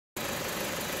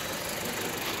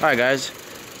Hi guys,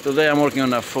 today I'm working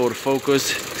on a Ford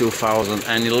Focus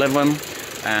 2011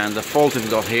 and the fault we've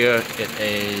got here it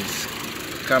is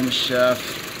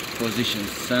camshaft position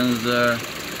sensor.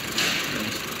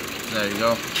 There you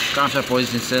go, camshaft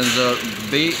position sensor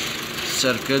B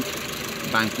circuit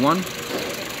bank 1,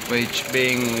 which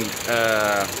being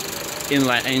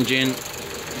inline engine,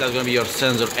 that's gonna be your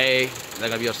sensor A, that's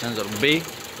gonna be your sensor B,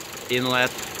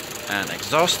 inlet and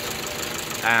exhaust.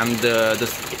 And the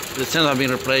sensor has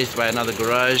been replaced by another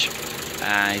garage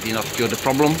and it did not cure the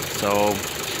problem, so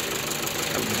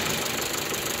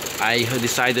I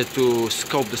decided to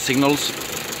scope the signals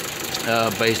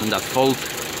based on that fault.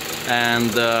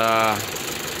 And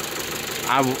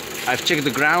I've checked the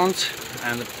ground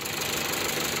and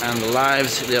the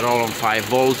lives, they're all on 5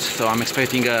 volts, so I'm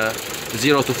expecting a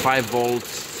 0 to 5 volts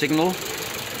signal.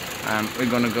 And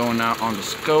we're gonna go now on the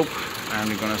scope and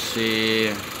we're gonna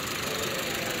see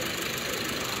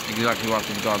exactly what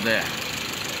we've got there.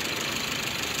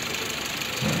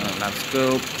 Let's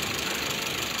go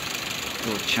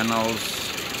to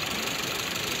channels,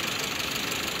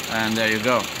 and there you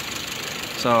go.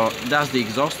 So that's the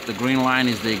exhaust. The green line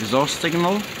is the exhaust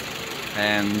signal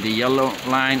and the yellow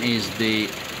line is the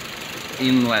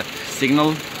inlet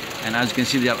signal, and as you can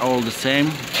see they are all the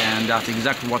same, and that's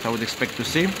exactly what I would expect to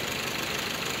see.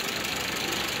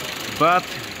 But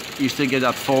you still get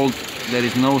that fault. There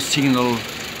is no signal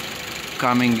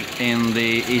coming in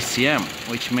the ECM,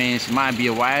 which means it might be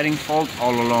a wiring fault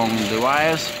all along the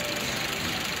wires,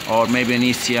 or maybe an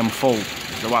ECM fault.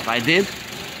 So what I did,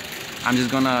 I'm just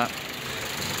gonna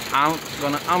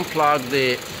unplug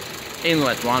the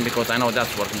inlet one because I know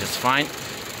that's working just fine.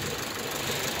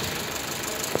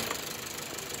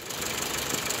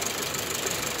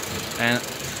 And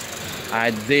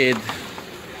I did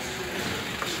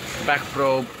back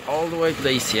probe all the way to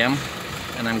the ECM,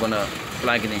 and I'm gonna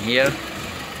plug it in here.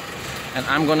 And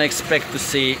I'm gonna expect to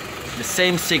see the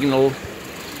same signal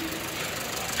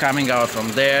coming out from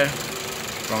there,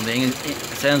 from the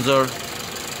sensor,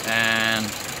 and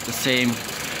the same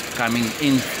coming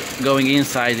in, going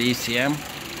inside the ECM,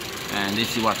 and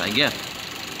this is what I get.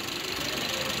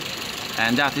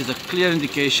 And that is a clear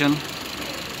indication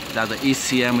that the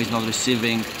ECM is not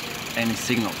receiving any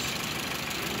signals.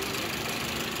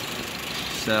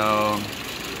 So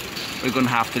we're gonna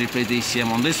have to replace the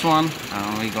ECM on this one,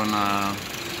 and we're gonna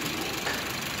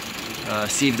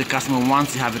see if the customer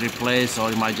wants to have it replaced, or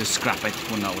he might just scrap it,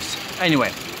 who knows.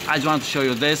 Anyway, I just want to show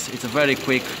you this. It's a very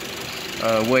quick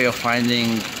way of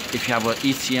finding if you have an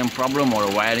ECM problem or a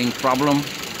wiring problem.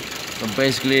 So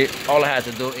basically all I had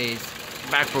to do is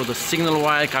backprobe the signal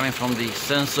wire coming from the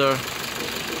sensor,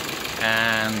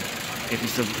 and if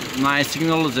it's a nice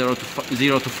signal, 0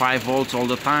 to 5 volts all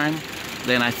the time,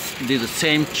 then I did the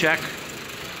same check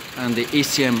and the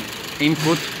ECM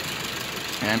input,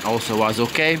 and also was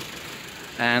okay.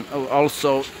 And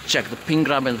also check the pin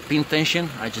grab and the pin tension.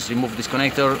 I just removed this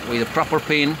connector with a proper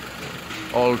pin,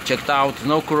 all checked out,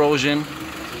 no corrosion,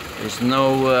 there's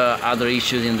no other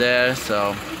issues in there,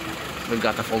 so we've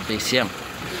got a faulty ECM.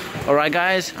 Alright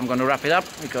guys, I'm gonna wrap it up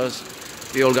because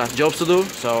we all got jobs to do.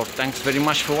 So thanks very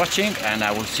much for watching, and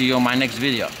I will see you on my next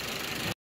video.